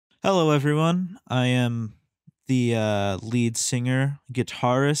Hello, everyone. I am the lead singer,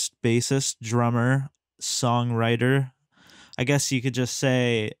 guitarist, bassist, drummer, songwriter. I guess you could just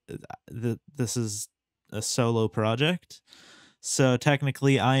say that this is a solo project. So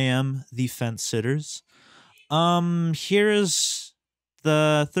technically, I am the Fencesitters. Here is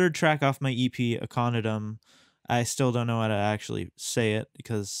the third track off my EP, Aconitum. I still don't know how to actually say it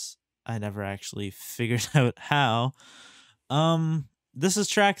because I never actually figured out how. This is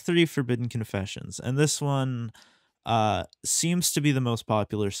track 3, Forbidden Confessions, and this one seems to be the most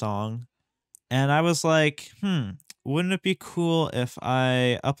popular song. And I was like, wouldn't it be cool if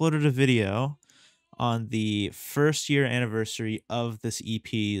I uploaded a video on the first year anniversary of this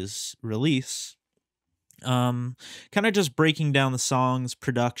EP's release? Kind of just breaking down the song's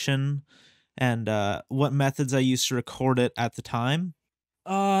production and what methods I used to record it at the time.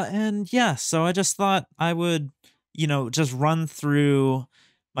 And yeah, so I just thought I would, just run through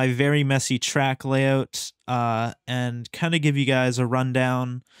my very messy track layout and kind of give you guys a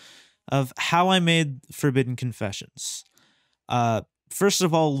rundown of how I made Forbidden Confessions. Uh, First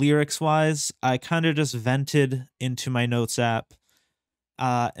of all, lyrics wise, I kind of just vented into my notes app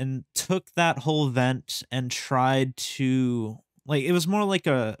and took that whole vent and tried to, like, it was more like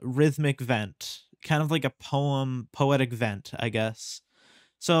a rhythmic vent, kind of like a poetic vent, I guess.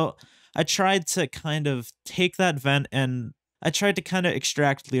 So I tried to kind of take that vent and I tried to kind of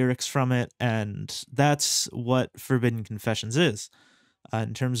extract lyrics from it, and that's what Forbidden Confessions is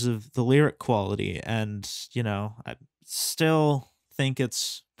in terms of the lyric quality. And, I still think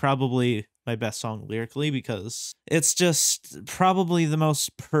it's probably my best song lyrically because it's just probably the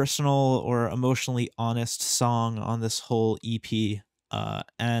most personal or emotionally honest song on this whole EP.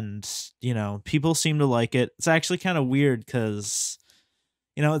 And, people seem to like it. It's actually kind of weird because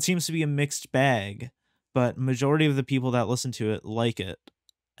it seems to be a mixed bag, but majority of the people that listen to it like it.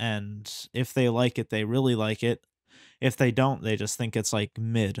 And if they like it, they really like it. If they don't, they just think it's like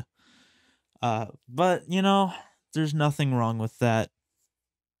mid. But there's nothing wrong with that,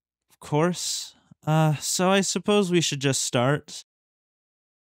 of course. So I suppose we should just start.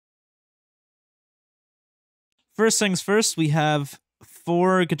 First things first, we have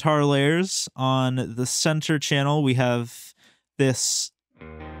 4 guitar layers on the center channel. We have this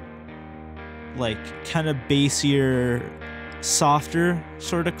like kind of bassier, softer,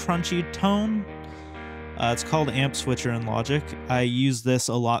 sort of crunchy tone. It's called Amp Switcher in Logic. I use this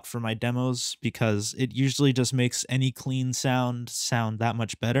a lot for my demos because it usually just makes any clean sound that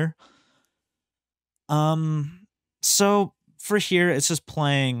much better. So for here, it's just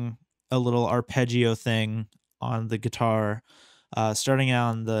playing a little arpeggio thing on the guitar, starting out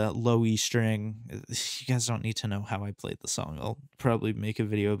on the low E string. You guys don't need to know how I played the song. I'll probably make a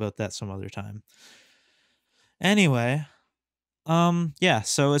video about that some other time. Anyway, yeah,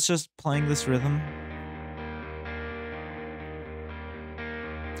 so it's just playing this rhythm.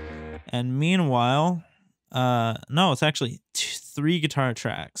 And meanwhile, no, it's actually 3 guitar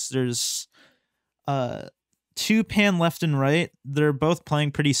tracks. There's 2 pan left and right. They're both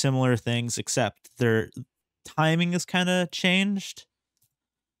playing pretty similar things, except their timing is kind of changed.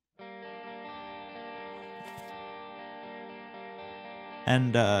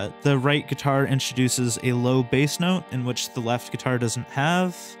 And the right guitar introduces a low bass note in which the left guitar doesn't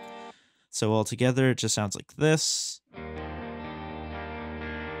have. So altogether, it just sounds like this.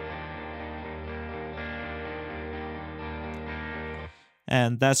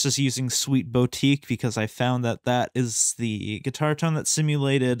 And that's just using Sweet Boutique because I found that that is the guitar tone that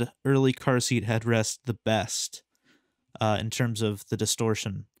simulated early car seat headrest the best in terms of the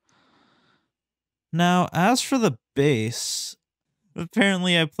distortion. Now, as for the bass,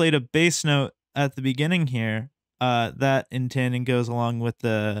 apparently I played a bass note at the beginning here. That in tandem goes along with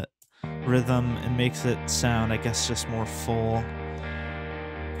the rhythm and makes it sound, I guess, just more full.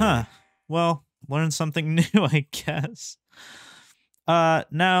 Huh. Well, learn something new, I guess.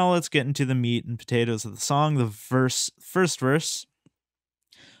 Now let's get into the meat and potatoes of the song. The first verse.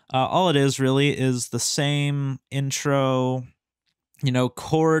 All it is really is the same intro,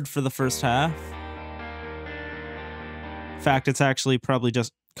 chord for the first half. In fact, it's actually probably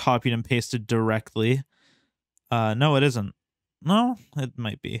just copied and pasted directly. No, it isn't. No, it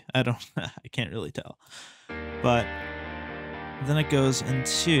might be. I can't really tell. But then it goes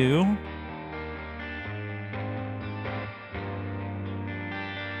into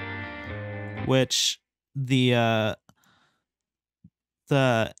which the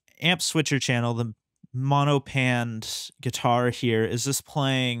amp switcher channel, the mono panned guitar here, is just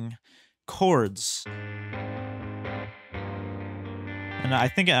playing chords. And I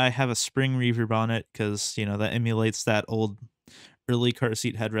think I have a spring reverb on it because, that emulates that old early car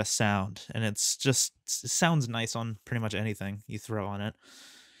seat headrest sound, and it sounds nice on pretty much anything you throw on it.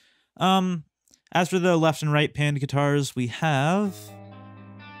 As for the left and right panned guitars, we have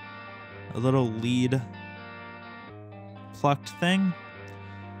a little lead plucked thing,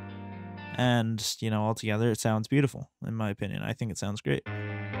 and altogether it sounds beautiful, in my opinion. I think it sounds great.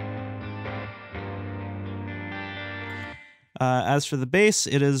 As for the bass,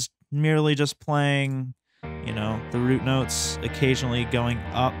 it is merely just playing, the root notes, occasionally going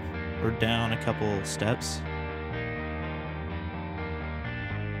up or down a couple steps.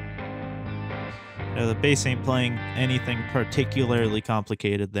 The bass ain't playing anything particularly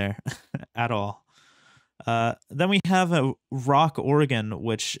complicated there at all. Then we have a rock organ,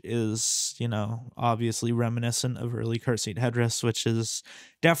 which is, obviously reminiscent of early car seat headrests, which is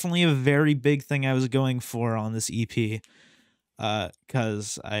definitely a very big thing I was going for on this EP.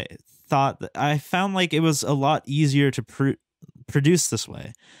 Because I found like it was a lot easier to produce this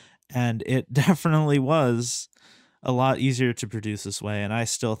way, and it definitely was a lot easier to produce this way, and I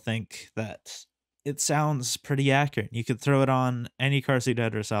still think that it sounds pretty accurate. You could throw it on any car seat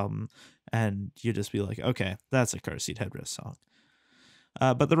headrest album, and you'd just be like, okay, that's a car seat headrest song.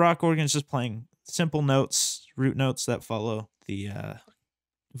 But the rock organ is just playing simple notes, root notes that follow the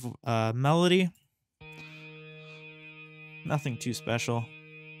melody. Nothing too special.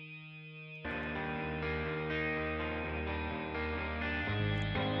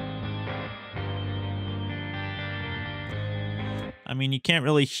 I mean, you can't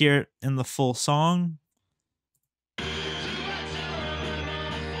really hear it in the full song.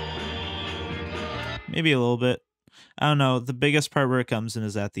 Maybe a little bit. I don't know. The biggest part where it comes in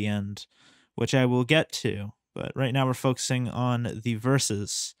is at the end, which I will get to. But right now we're focusing on the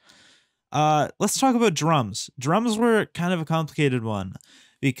verses. Let's talk about drums. Drums were kind of a complicated one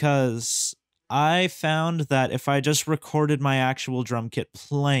because I found that if I just recorded my actual drum kit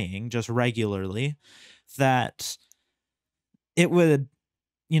playing just regularly, that it would,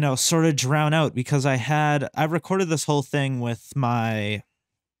 sort of drown out, because I recorded this whole thing with my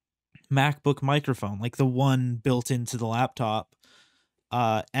MacBook microphone, like the one built into the laptop,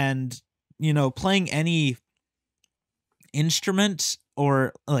 and playing any instrument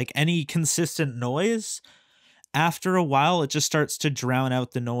or like any consistent noise, after a while it just starts to drown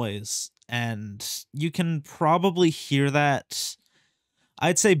out the noise, and you can probably hear that,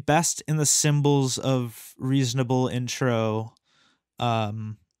 I'd say, best in the cymbals of Reasonable Intro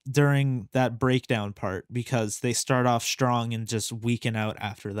during that breakdown part, because they start off strong and just weaken out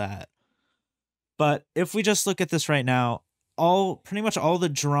after that. But if we just look at this right now, pretty much all the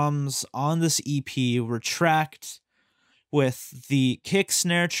drums on this EP were tracked with the kick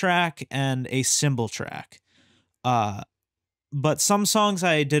snare track and a cymbal track. But some songs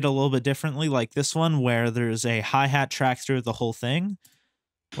I did a little bit differently, like this one where there's a hi-hat track through the whole thing,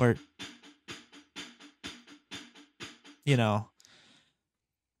 where,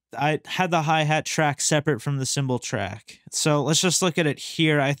 I had the hi-hat track separate from the cymbal track. So let's just look at it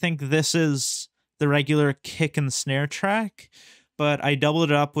here. I think this is the regular kick and snare track, but I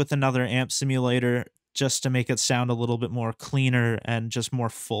doubled it up with another amp simulator just to make it sound a little bit more cleaner and just more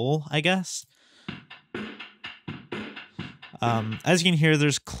full, I guess. As you can hear,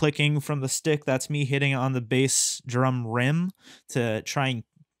 there's clicking from the stick. That's me hitting on the bass drum rim to try and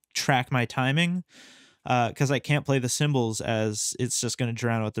track my timing, because I can't play the cymbals, as it's just going to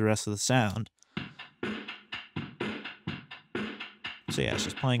drown out the rest of the sound. So yeah, it's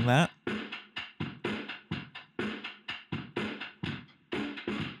just playing that.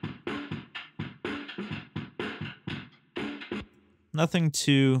 Nothing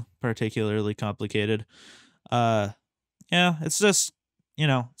too particularly complicated. Yeah, it's just,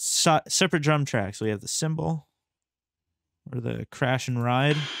 separate drum tracks. We have the cymbal, or the crash and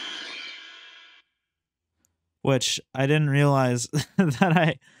ride, which I didn't realize that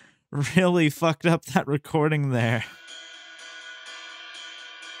I really fucked up that recording there.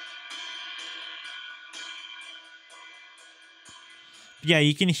 Yeah,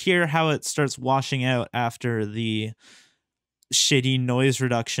 you can hear how it starts washing out after the shitty noise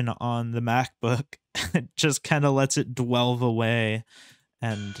reduction on the MacBook. It just kind of lets it delve away,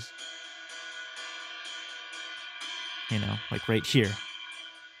 and like right here,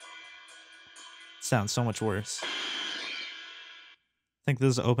 sounds so much worse. I think this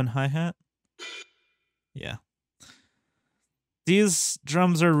is open hi-hat. Yeah, these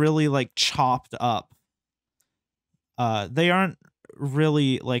drums are really like chopped up. They aren't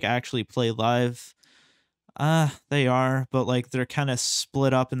really like actually play live. They are, but like they're kind of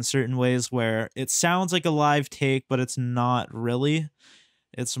split up in certain ways where it sounds like a live take, but it's not really.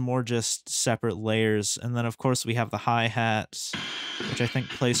 It's more just separate layers. And then, of course, we have the hi-hat, which I think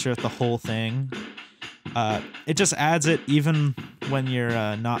plays throughout the whole thing. It just adds it even when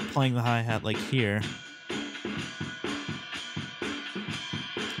you're not playing the hi-hat like here.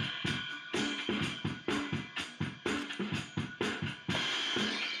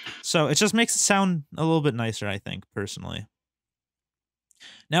 So it just makes it sound a little bit nicer, I think, personally.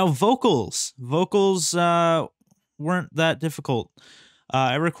 Now, vocals. Vocals weren't that difficult.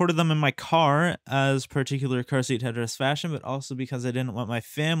 I recorded them in my car as particular car seat headrest fashion, but also because I didn't want my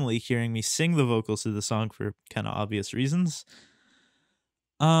family hearing me sing the vocals to the song for kind of obvious reasons.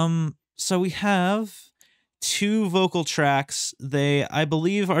 So we have 2 vocal tracks. They, I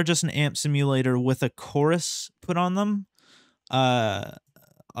believe, are just an amp simulator with a chorus put on them.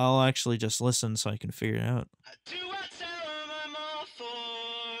 I'll actually just listen so I can figure it out. Do I tell them I'm all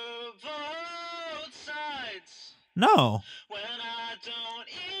for both sides? No. When I don't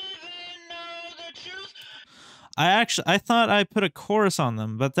even know the truth. I thought I put a chorus on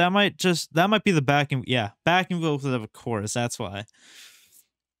them, but that might be the backing vocals of a chorus, that's why.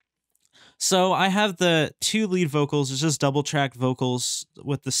 So I have the 2 lead vocals. It's just double track vocals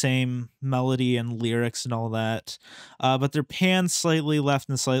with the same melody and lyrics and all that. But they're panned slightly left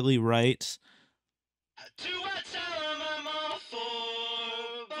and slightly right.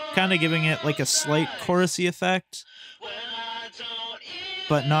 Kind of giving it like a slight chorusy effect,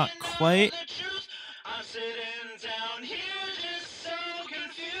 but not quite. I'm sitting down here just so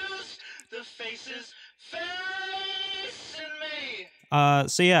confused. The faces facing me.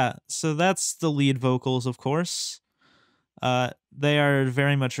 So that's the lead vocals, of course. They are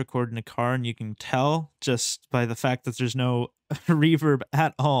very much recorded in a car, and you can tell just by the fact that there's no reverb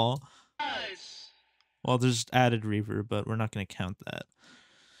at all. Well, there's added reverb, but we're not going to count that.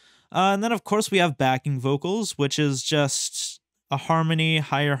 And then, of course, we have backing vocals, which is just a harmony,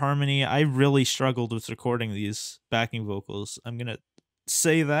 higher harmony. I really struggled with recording these backing vocals. I'm going to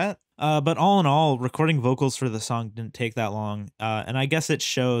say that. But all in all, recording vocals for the song didn't take that long. And I guess it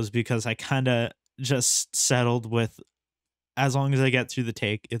shows because I kind of just settled with, as long as I get through the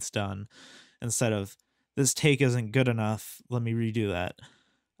take, it's done. Instead of, this take isn't good enough, let me redo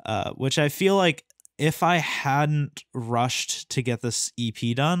that. Which I feel like if I hadn't rushed to get this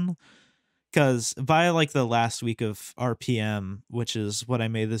EP done, because by like the last week of RPM, which is what I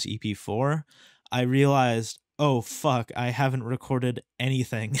made this EP for, I realized, oh fuck, I haven't recorded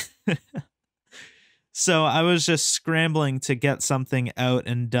anything. So I was just scrambling to get something out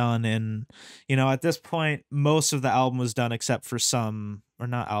and done. And, at this point, most of the album was done except for some, or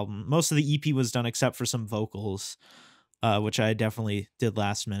not album, most of the EP was done except for some vocals, which I definitely did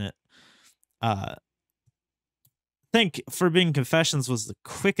last minute. I think Forbidden Confessions was the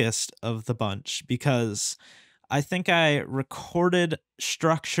quickest of the bunch because I think I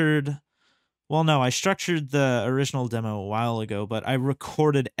structured the original demo a while ago, but I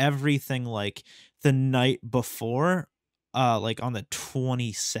recorded everything like the night before, like on the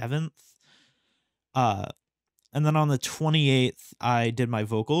 27th. And then on the 28th, I did my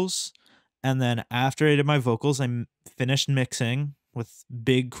vocals. And then after I did my vocals, I finished mixing with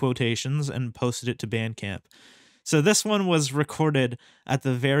big quotations and posted it to Bandcamp. So this one was recorded at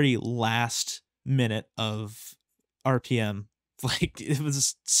the very last minute of RPM. Like, it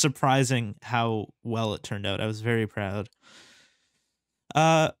was surprising how well it turned out. I was very proud.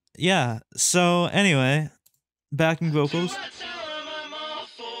 Yeah. So anyway, backing vocals.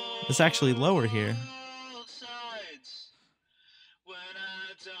 It's actually lower here.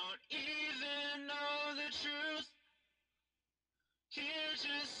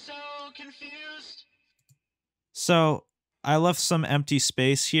 So I left some empty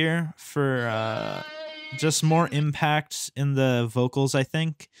space here for just more impact in the vocals, I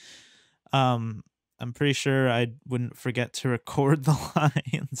think. I'm pretty sure I wouldn't forget to record the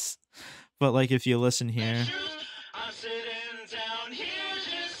lines. But like if you listen here. I'm sitting down here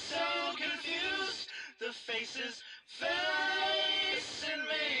just so confused. The faces facing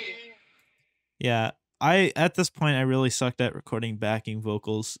me. Yeah. At this point I really sucked at recording backing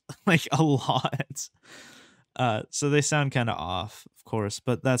vocals like a lot. So they sound kind of off, of course,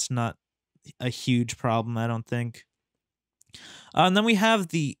 but that's not a huge problem, I don't think. And then we have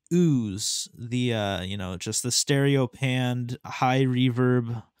the ooze, the just the stereo panned high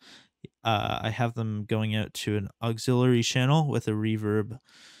reverb. I have them going out to an auxiliary channel with a reverb.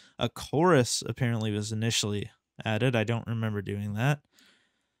 A chorus apparently was initially added. I don't remember doing that.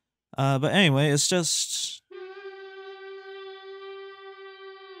 But anyway, it's just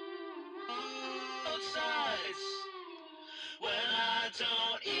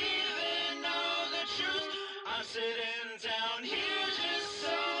so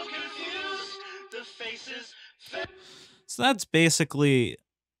So that's basically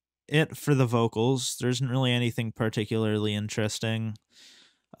it for the vocals. There isn't really anything particularly interesting.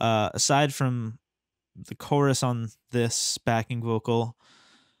 Aside from the chorus on this backing vocal.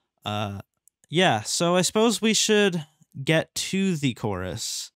 Yeah, so I suppose we should get to the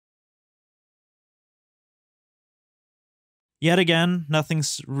chorus. Yet again,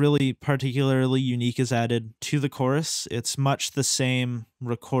 nothing's really particularly unique is added to the chorus. It's much the same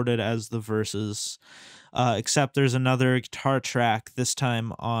recorded as the verses, except there's another guitar track, this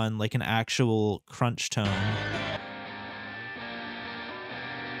time on like an actual crunch tone.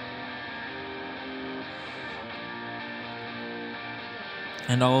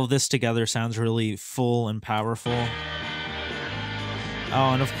 And all of this together sounds really full and powerful.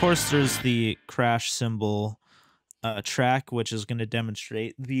 Oh, and of course there's the crash cymbal track, which is going to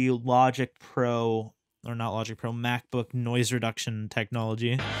demonstrate the Logic Pro, or not Logic Pro, MacBook noise reduction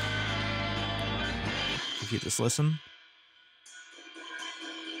technology. If you just listen.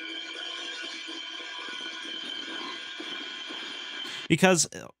 Because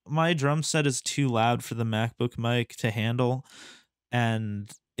my drum set is too loud for the MacBook mic to handle,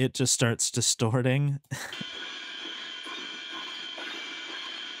 and it just starts distorting.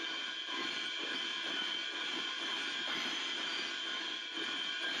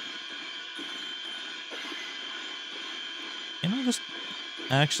 You know, this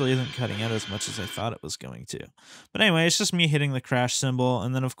actually isn't cutting out as much as I thought it was going to. But anyway, it's just me hitting the crash cymbal,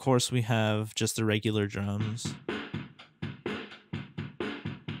 and then of course we have just the regular drums.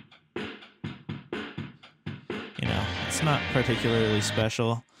 You know, it's not particularly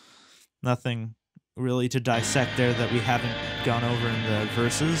special. Nothing really to dissect there that we haven't gone over in the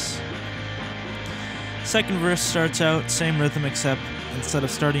verses. Second verse starts out, same rhythm, except instead of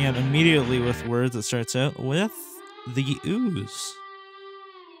starting out immediately with words, it starts out with the ooze.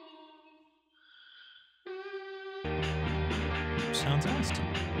 Sounds awesome.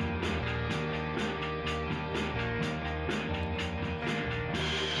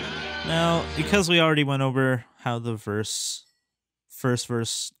 Now, because we already went over how the first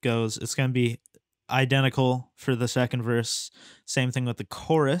verse goes, it's going to be identical for the second verse. Same thing with the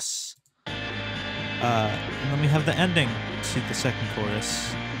chorus. And then we have the ending to the second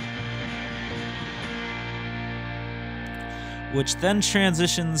chorus, which then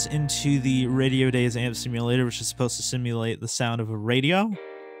transitions into the Radio Days amp simulator, which is supposed to simulate the sound of a radio.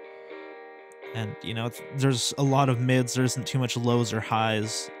 And, you know, there's a lot of mids. There isn't too much lows or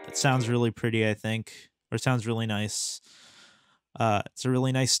highs. It sounds really pretty, I think. Or it sounds really nice. It's a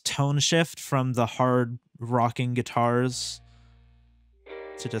really nice tone shift from the hard rocking guitars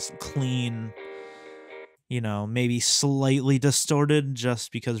to just clean, you know, maybe slightly distorted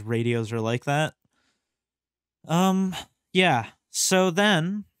just because radios are like that. Yeah. So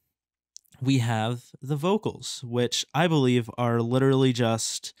then we have the vocals, which I believe are literally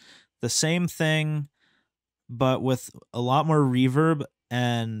just the same thing, but with a lot more reverb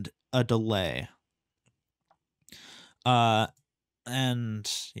and a delay.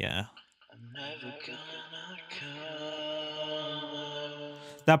 And yeah. I'm never gonna come.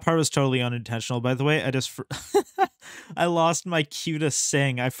 That part was totally unintentional, by the way. I just I lost my cue to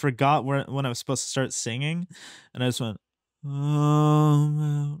sing. I forgot when I was supposed to start singing, and I just went,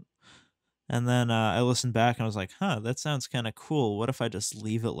 oh. And then I listened back and I was like, huh, that sounds kind of cool. What if I just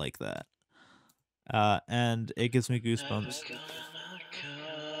leave it like that? And it gives me goosebumps.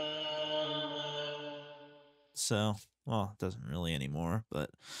 So, well, it doesn't really anymore.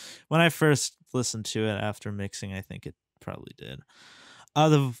 But when I first listened to it after mixing, I think it probably did.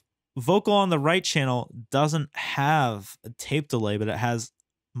 The vocal on the right channel doesn't have a tape delay, but it has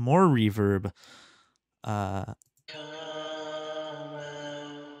more reverb.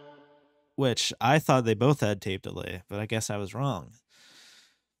 Which I thought they both had tape delay, but I guess I was wrong.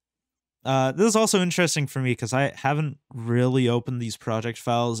 This is also interesting for me because I haven't really opened these project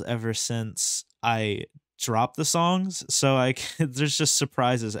files ever since I dropped the songs, so there's just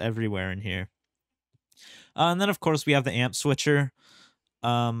surprises everywhere in here. And then, of course, we have the amp switcher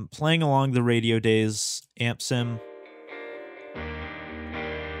playing along the Radio Days amp sim. You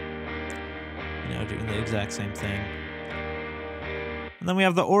know, doing the exact same thing. And then we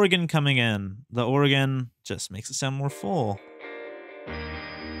have the organ coming in. The organ just makes it sound more full.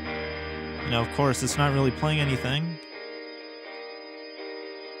 You know, of course, it's not really playing anything.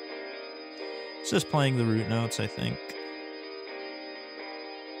 It's just playing the root notes, I think.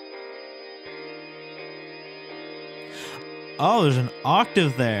 Oh, there's an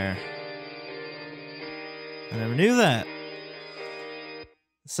octave there. I never knew that.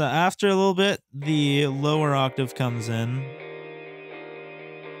 So after a little bit, the lower octave comes in.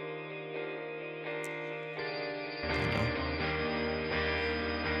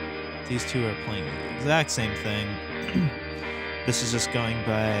 these two are playing the exact same thing. This is just going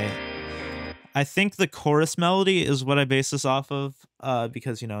by... I think the chorus melody is what I base this off of,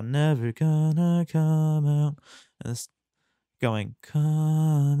 because, you know, never gonna come out. And it's going,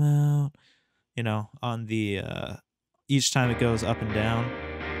 come out, you know, on the, each time it goes up and down.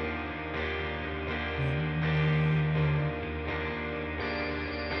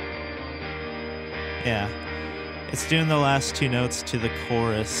 Yeah. It's doing the last two notes to the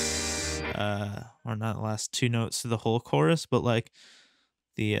chorus, or not the last two notes to the whole chorus, but like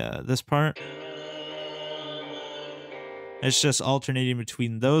the, this part. It's just alternating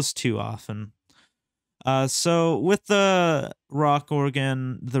between those two often. So with the rock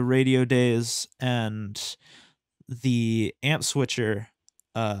organ, the radio days, and the amp switcher,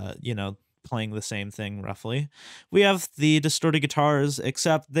 you know, playing the same thing roughly, we have the distorted guitars,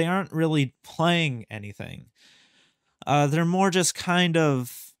 except they aren't really playing anything. They're more just kind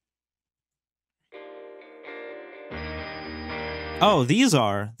of... Oh, these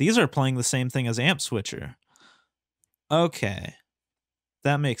are playing the same thing as amp switcher. Okay,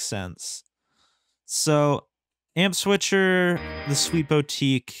 that makes sense. So amp switcher, the Sweet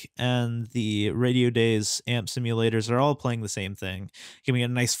Boutique, and the Radio Days amp simulators are all playing the same thing, giving it a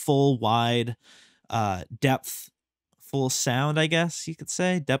nice full, wide, depthful sound, I guess you could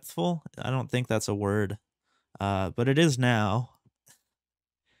say. Depthful? I don't think that's a word, but it is now.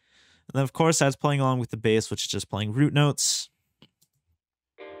 And then, of course, that's playing along with the bass, which is just playing root notes.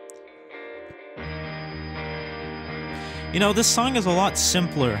 You know, this song is a lot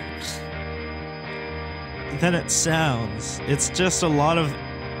simpler than it sounds. It's just a lot of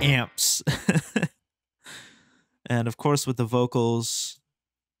amps. And of course with the vocals,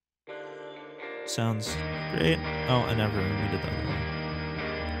 sounds great. Oh, I never muted that one.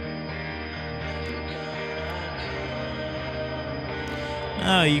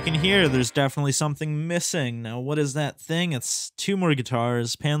 Oh, you can hear there's definitely something missing. Now, what is that thing? It's two more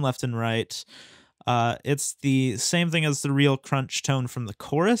guitars, pan left and right. It's the same thing as the real crunch tone from the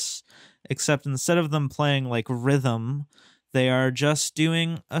chorus, except instead of them playing like rhythm, they are just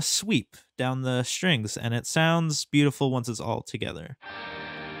doing a sweep down the strings, and it sounds beautiful once it's all together.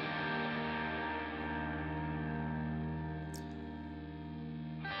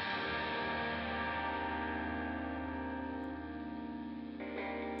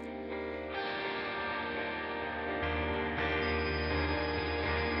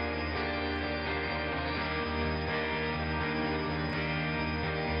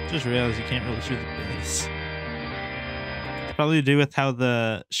 Just realized you can't really hear the bass. It's probably to do with how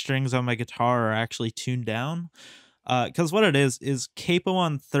the strings on my guitar are actually tuned down. Because what it is capo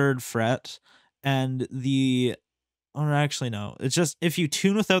on 3rd fret, and the... Or actually, no. It's just if you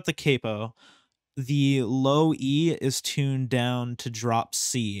tune without the capo, the low E is tuned down to drop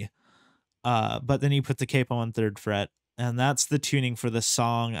C. But then you put the capo on 3rd fret, and that's the tuning for this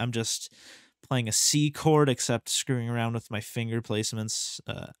song. I'm just playing a C chord, except screwing around with my finger placements.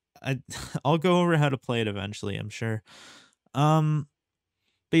 I'll go over how to play it eventually, I'm sure. But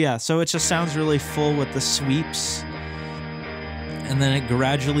yeah, so it just sounds really full with the sweeps, and then it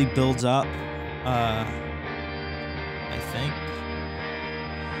gradually builds up. I think.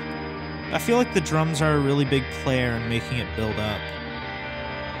 I feel like the drums are a really big player in making it build up.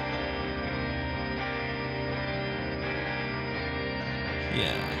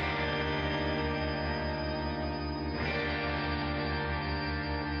 Yeah.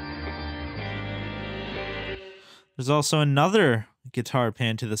 There's also another guitar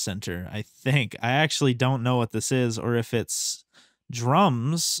pan to the center, I think. I actually don't know what this is, or if it's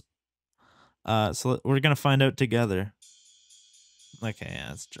drums. So we're going to find out together. Okay,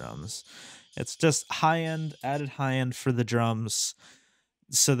 yeah, it's drums. It's just high-end, added high-end for the drums,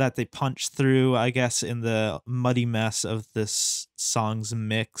 so that they punch through, I guess, in the muddy mess of this song's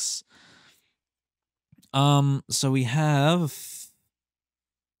mix. So we have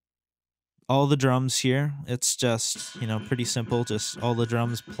all the drums here. It's just, you know, pretty simple. Just all the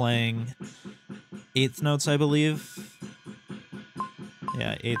drums playing 8th notes, I believe.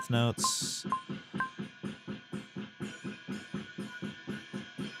 Yeah, 8th notes.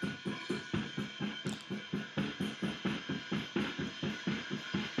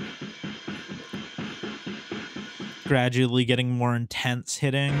 Gradually getting more intense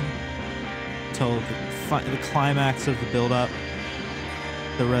hitting until the climax of the build-up,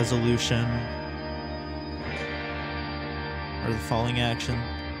 the resolution, or the falling action,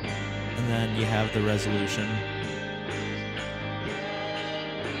 and then you have the resolution.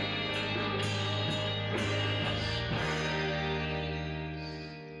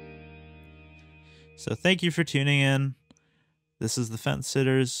 So thank you for tuning in. This is the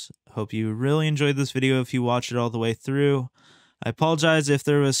Fencesitters. Hope you really enjoyed this video if you watched it all the way through. I apologize if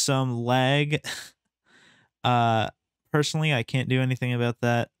there was some lag. Personally, I can't do anything about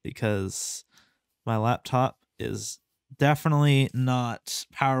that because my laptop is definitely not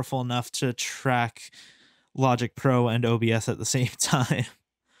powerful enough to track Logic Pro and OBS at the same time.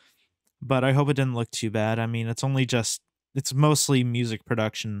 But I hope it didn't look too bad. I mean, it's mostly music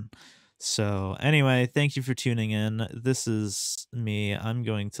production. So anyway, thank you for tuning in. This is me. I'm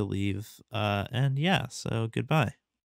going to leave. And yeah, so goodbye.